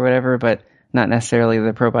acids or whatever, but not necessarily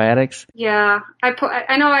the probiotics. Yeah.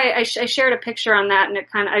 I know I shared a picture on that, and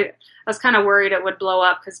I was kind of worried it would blow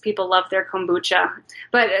up because people love their kombucha.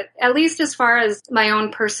 But at least as far as my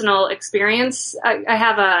own personal experience, I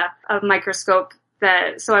have a microscope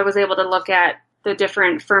so I was able to look at the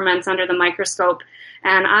different ferments under the microscope,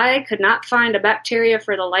 and I could not find a bacteria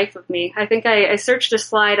for the life of me. I think I searched a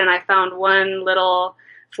slide and I found one little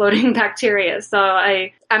floating bacteria. So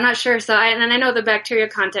I'm not sure. So and I know the bacteria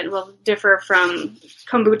content will differ from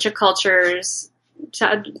kombucha cultures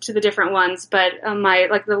to the different ones, but when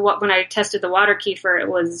I tested the water kefir, it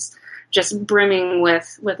was just brimming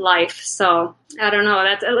with life. So I don't know.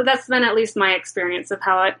 That's been at least my experience of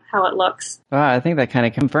how it looks. Well, I think that kind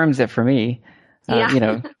of confirms it for me.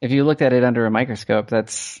 If you looked at it under a microscope,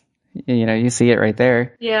 that's, you see it right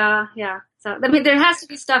there. Yeah. So, I mean, there has to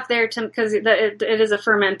be stuff there because it is a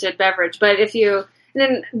fermented beverage. But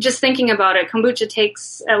then just thinking about it, kombucha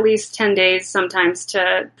takes at least 10 days sometimes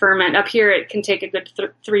to ferment. Up here, it can take a good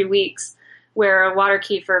 3 weeks, where a water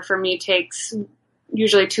kefir for me takes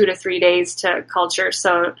usually 2 to 3 days to culture.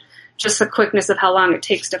 So just the quickness of how long it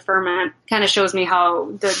takes to ferment kind of shows me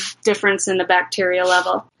how the difference in the bacteria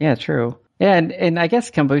level. Yeah, true. Yeah, and I guess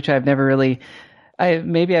kombucha, I've never really...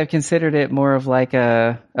 I've considered it more of like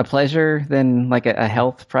a pleasure than like a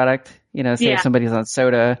health product. Say if somebody's on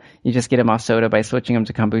soda, you just get them off soda by switching them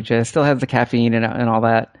to kombucha. It still has the caffeine and all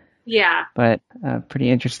that. Yeah. But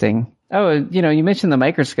pretty interesting. Oh, you mentioned the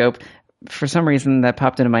microscope. For some reason, that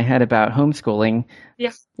popped into my head about homeschooling.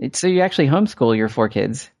 Yeah. So you actually homeschool your 4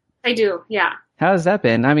 kids? I do, yeah. How has that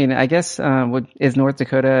been? I mean, I guess, is North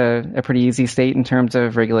Dakota a pretty easy state in terms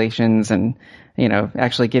of regulations and,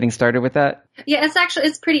 actually getting started with that? Yeah,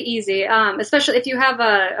 it's pretty easy, especially if you have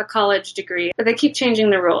a college degree. But they keep changing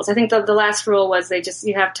the rules. I think the last rule was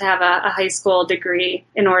you have to have a high school degree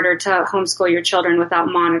in order to homeschool your children without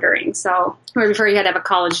monitoring. So, or before you had to have a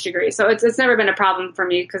college degree. So it's never been a problem for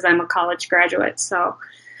me because I'm a college graduate. So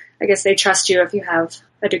I guess they trust you if you have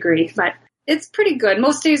a degree, but it's pretty good.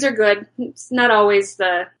 Most days are good. It's not always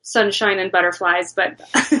the sunshine and butterflies, but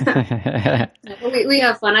we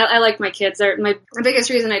have fun. I like my kids. The biggest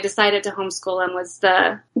reason I decided to homeschool them was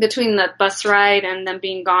between the bus ride and them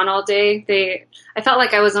being gone all day. I felt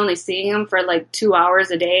like I was only seeing them for like 2 hours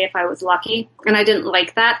a day if I was lucky, and I didn't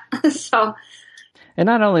like that. So, and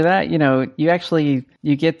not only that,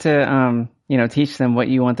 you get to teach them what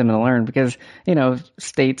you want them to learn because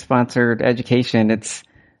state-sponsored education,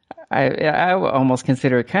 I almost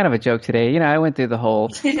consider it kind of a joke today. I went through the whole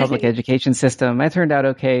public education system. I turned out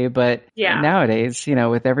okay, but nowadays,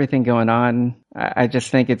 with everything going on, I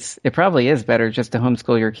just think it probably is better just to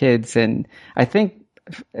homeschool your kids. And I think,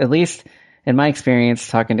 at least in my experience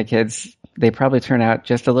talking to kids, they probably turn out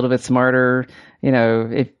just a little bit smarter,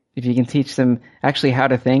 if you can teach them actually how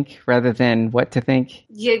to think rather than what to think.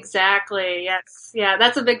 Yeah, exactly. Yes. Yeah,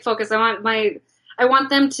 that's a big focus. I want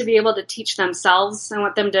them to be able to teach themselves. I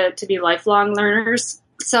want them to be lifelong learners.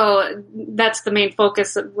 So that's the main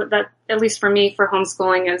focus that, at least for me, for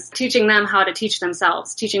homeschooling, is teaching them how to teach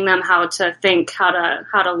themselves, teaching them how to think, how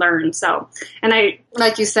to learn. So, and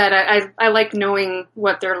like you said, I like knowing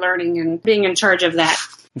what they're learning and being in charge of that.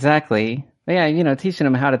 Exactly. Yeah, teaching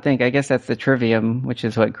them how to think. I guess that's the trivium, which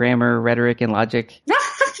is what grammar, rhetoric, and logic.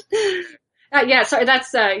 Yeah, so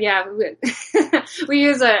that's we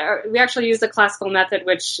actually use the classical method,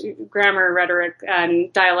 which grammar, rhetoric,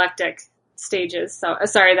 and dialectic stages. So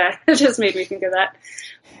sorry, that just made me think of that.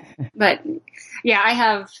 But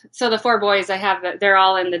yeah, so the 4 boys they're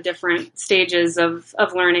all in the different stages of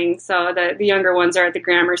learning. So the younger ones are at the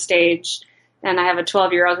grammar stage, and I have a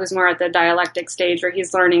 12-year-old who's more at the dialectic stage, where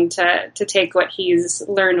he's learning to take what he's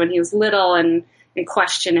learned when he was little and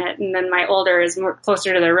question it. And then my older is more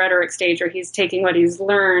closer to the rhetoric stage, where he's taking what he's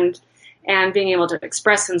learned and being able to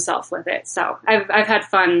express himself with it. So I've had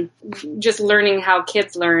fun just learning how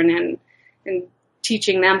kids learn and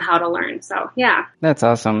teaching them how to learn. So yeah. That's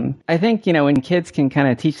awesome. I think, when kids can kind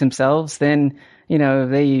of teach themselves, then,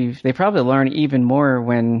 they probably learn even more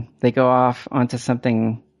when they go off onto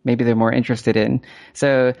something maybe they're more interested in.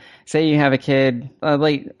 So say you have a kid,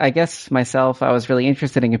 I guess myself, I was really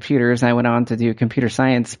interested in computers and I went on to do computer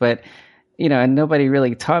science, but and nobody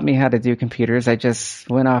really taught me how to do computers. I just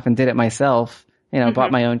went off and did it myself.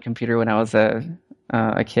 Bought my own computer when I was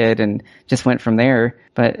a kid and just went from there.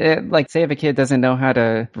 But say if a kid doesn't know how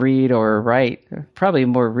to read or write, probably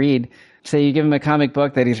more read. Say you give him a comic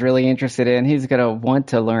book that he's really interested in, he's going to want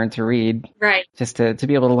to learn to read. Right. Just to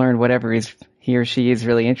be able to learn whatever he or she is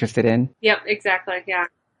really interested in. Yep, exactly. Yeah.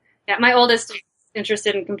 Yeah. My oldest is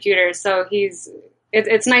interested in computers, so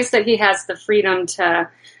it's nice that he has the freedom to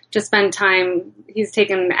spend time. He's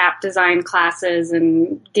taken app design classes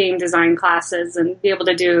and game design classes and be able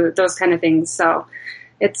to do those kind of things. So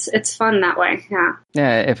it's fun that way. Yeah.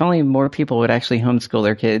 Yeah. If only more people would actually homeschool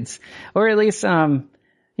their kids, or at least,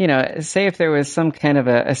 say if there was some kind of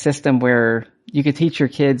a system where you could teach your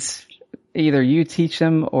kids, either you teach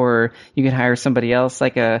them or you could hire somebody else,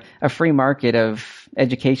 like a free market of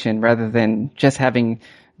education rather than just having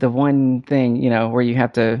the one thing, where you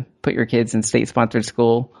have to put your kids in state-sponsored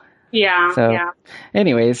school. Yeah. So, yeah.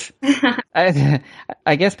 Anyways,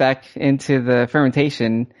 I guess back into the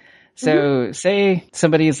fermentation. So say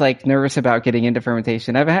somebody's like nervous about getting into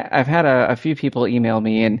fermentation. I've had a few people email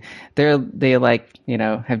me and they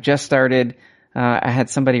have just started. I had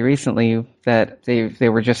somebody recently that they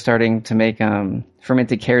were just starting to make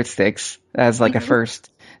fermented carrot sticks as like a first.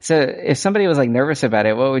 So if somebody was like nervous about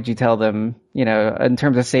it, what would you tell them, in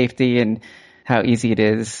terms of safety and how easy it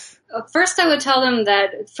is? First, I would tell them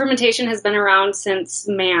that fermentation has been around since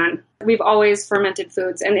man. We've always fermented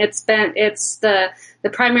foods, and it's the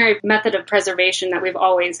primary method of preservation that we've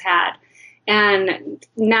always had. And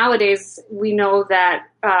nowadays, we know that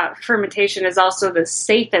fermentation is also the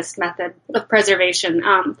safest method of preservation.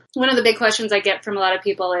 One of the big questions I get from a lot of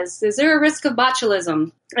people is there a risk of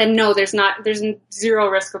botulism? And no, there's not. There's zero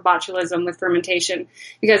risk of botulism with fermentation,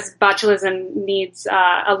 because botulism needs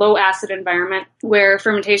a low acid environment, where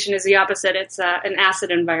fermentation is the opposite. It's an acid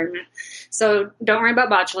environment. So don't worry about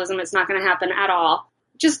botulism. It's not going to happen at all.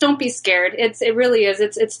 Just don't be scared. It really is.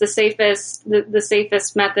 It's the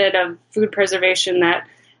safest method of food preservation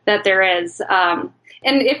that there is. And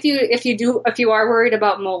if you are worried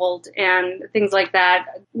about mold and things like that,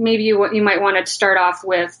 maybe you might want to start off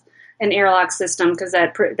with an airlock system, because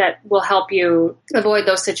that will help you avoid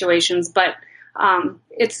those situations. But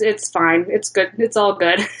it's fine. It's good. It's all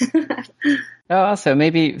good. Also,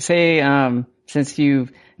 maybe say since you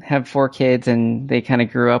have 4 kids and they kind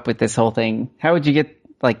of grew up with this whole thing, how would you get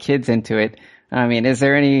like kids into it? I mean, is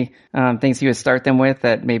there any things you would start them with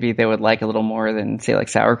that maybe they would like a little more than, say, like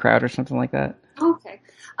sauerkraut or something like that? Okay.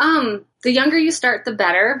 The younger you start, the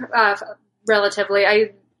better. Relatively,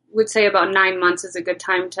 I would say about 9 months is a good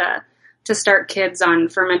time to start kids on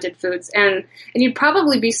fermented foods, and you'd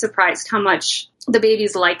probably be surprised how much the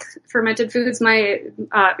babies like fermented foods. My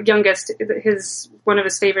youngest, one of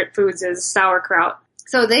his favorite foods is sauerkraut.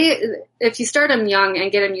 So if you start them young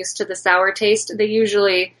and get them used to the sour taste, they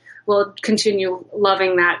usually will continue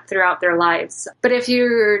loving that throughout their lives. But if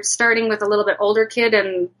you're starting with a little bit older kid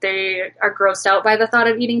and they are grossed out by the thought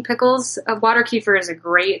of eating pickles, water kefir is a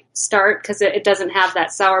great start because it doesn't have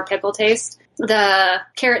that sour pickle taste. The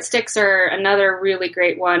carrot sticks are another really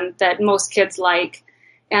great one that most kids like.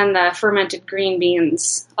 And the fermented green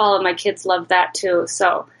beans. All of my kids love that too.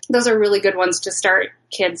 So those are really good ones to start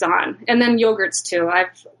kids on. And then yogurts too.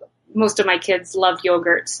 Most of my kids love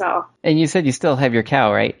yogurt. So. And you said you still have your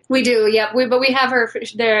cow, right? We do. Yep. But we have her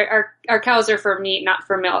there. Our cows are for meat, not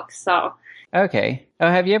for milk. So. Okay. Oh,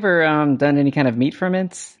 have you ever done any kind of meat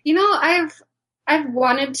ferments? I've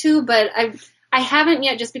wanted to, but I haven't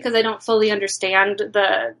yet, just because I don't fully understand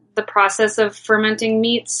the process of fermenting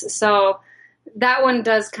meats. So. That one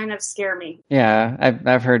does kind of scare me. Yeah,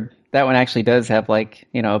 I've heard that one actually does have a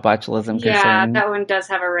botulism concern. Yeah, that one does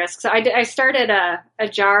have a risk. So I started a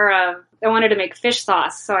jar of, I wanted to make fish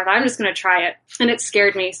sauce, so I thought I'm just going to try it, and it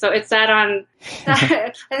scared me. So it sat on,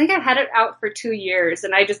 I think I had it out for 2 years,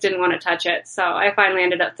 and I just didn't want to touch it. So I finally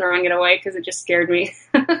ended up throwing it away because it just scared me.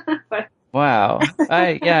 But. Wow.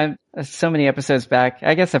 So many episodes back,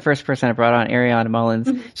 I guess the first person I brought on, Ariana Mullins,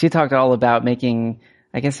 she talked all about making,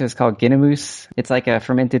 I guess it was called guinemoose. It's like a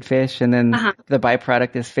fermented fish, and then the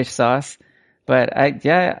byproduct is fish sauce. But I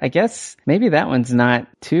guess maybe that one's not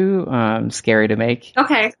too scary to make.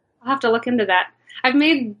 Okay, I'll have to look into that. I've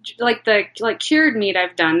made like the cured meat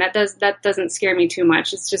I've done. That doesn't scare me too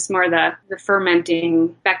much. It's just more the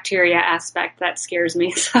fermenting bacteria aspect that scares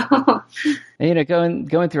me. So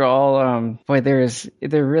going through all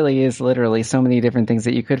there really is literally so many different things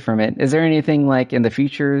that you could ferment. Is there anything like in the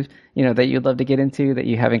future, that you'd love to get into that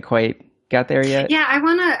you haven't quite got there yet? Yeah,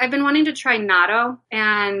 I've been wanting to try natto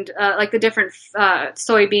and like the different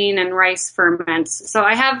soybean and rice ferments. So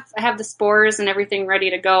I have the spores and everything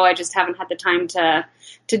ready to go. I just haven't had the time to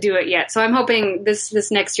do it yet. So I'm hoping this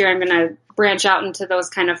next year I'm going to branch out into those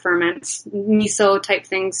kind of ferments, miso type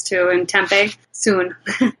things too, and tempeh soon.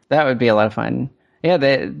 That would be a lot of fun. Yeah,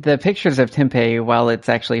 the pictures of tempeh while it's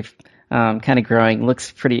actually kind of growing looks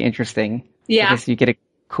pretty interesting. Yeah, I guess you get a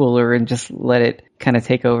cooler and just let it kind of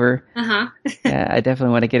take over. Yeah, I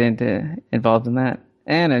definitely want to get involved in that.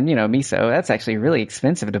 And miso, that's actually really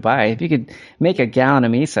expensive to buy. If you could make a gallon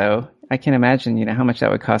of miso, I can imagine, how much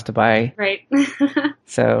that would cost to buy. Right.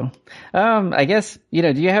 So, I guess, do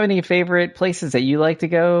you have any favorite places that you like to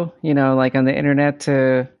go, like on the internet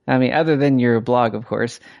other than your blog, of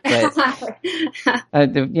course, but,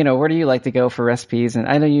 where do you like to go for recipes? And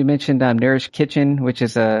I know you mentioned Nourish Kitchen, which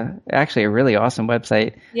is actually a really awesome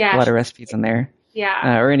website. Yeah. A lot of recipes on there.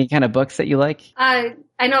 Yeah. Or any kind of books that you like? I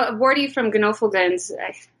know Wardy from Gnofelgens,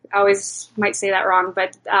 I always might say that wrong,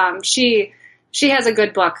 but she has a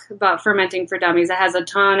good book about fermenting for dummies. It has a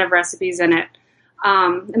ton of recipes in it.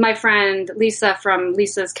 And my friend Lisa from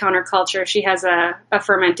Lisa's Counterculture, she has a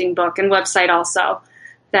fermenting book and website also.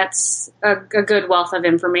 That's a good wealth of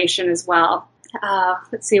information as well.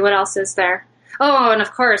 Let's see, what else is there? Oh, and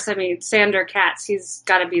of course, Sander Katz, he's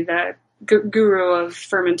got to be the guru of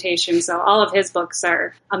fermentation. So all of his books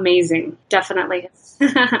are amazing. Definitely.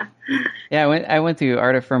 Yeah, I went through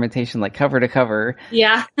Art of Fermentation like cover to cover.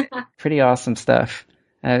 Yeah. Pretty awesome stuff.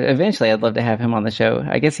 Eventually, I'd love to have him on the show.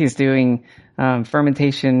 I guess he's doing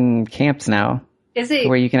fermentation camps now. Is he?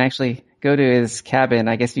 Where you can actually go to his cabin.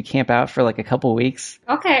 I guess you camp out for like a couple weeks.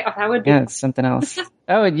 Okay. Oh, that would be. Yeah, it's something else.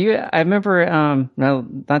 Oh, and I remember,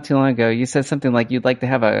 not too long ago, you said something like you'd like to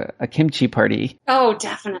have a kimchi party. Oh,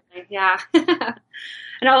 definitely. Yeah.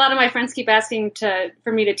 I know a lot of my friends keep asking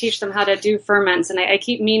for me to teach them how to do ferments, and I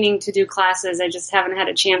keep meaning to do classes. I just haven't had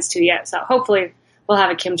a chance to yet. So hopefully we'll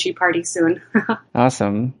have a kimchi party soon.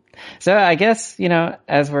 Awesome. So I guess,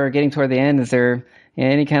 as we're getting toward the end, is there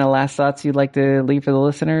any kind of last thoughts you'd like to leave for the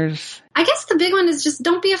listeners? I guess the big one is just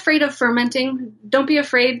don't be afraid of fermenting. Don't be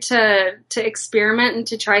afraid to experiment and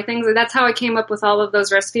to try things. And that's how I came up with all of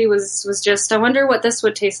those recipes was just, I wonder what this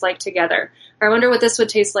would taste like together. Or I wonder what this would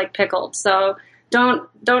taste like pickled. So don't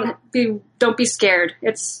be scared.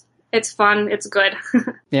 It's fun. It's good.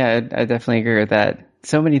 Yeah, I definitely agree with that.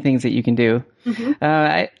 So many things that you can do. Mm-hmm.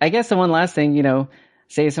 I guess the one last thing,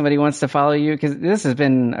 say somebody wants to follow you, because this has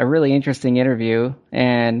been a really interesting interview.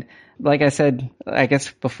 And like I said, I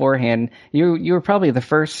guess beforehand, you were probably the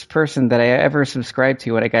first person that I ever subscribed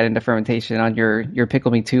to when I got into fermentation on your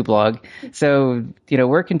Pickle Me Too blog. So,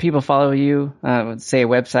 where can people follow you? Say a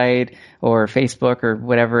website or Facebook or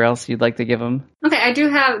whatever else you'd like to give them. Okay, I do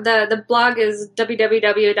have the blog is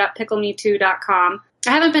www.picklemetoo.com. I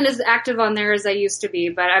haven't been as active on there as I used to be,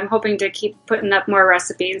 but I'm hoping to keep putting up more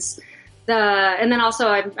recipes. And then also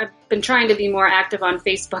I've been trying to be more active on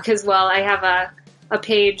Facebook as well. I have a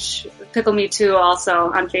page, Pickle Me Too,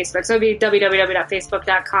 also on Facebook. So it'd be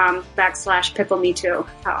www.facebook.com/Pickle Me Too.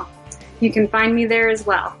 So you can find me there as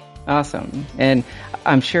well. Awesome. And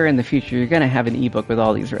I'm sure in the future you're going to have an ebook with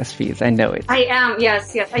all these recipes. I know it. I am.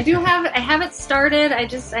 Yes. I have it started. I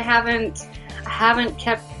haven't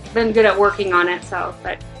been good at working on it. So,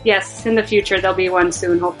 but yes, in the future there'll be one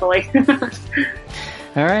soon, hopefully.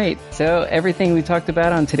 All right. So everything we talked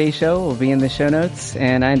about on today's show will be in the show notes.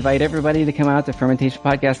 And I invite everybody to come out to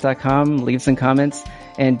fermentationpodcast.com, leave some comments,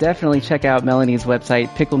 and definitely check out Melanie's website,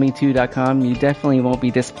 picklemetoo.com. You definitely won't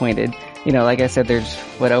be disappointed. Like I said, there's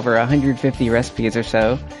over 150 recipes or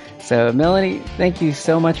so. So Melanie, thank you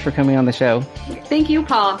so much for coming on the show. Thank you,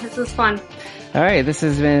 Paul. This was fun. All right, this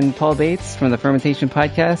has been Paul Bates from the Fermentation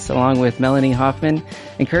Podcast, along with Melanie Hoffman,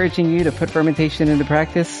 encouraging you to put fermentation into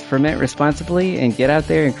practice, ferment responsibly, and get out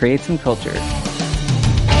there and create some culture.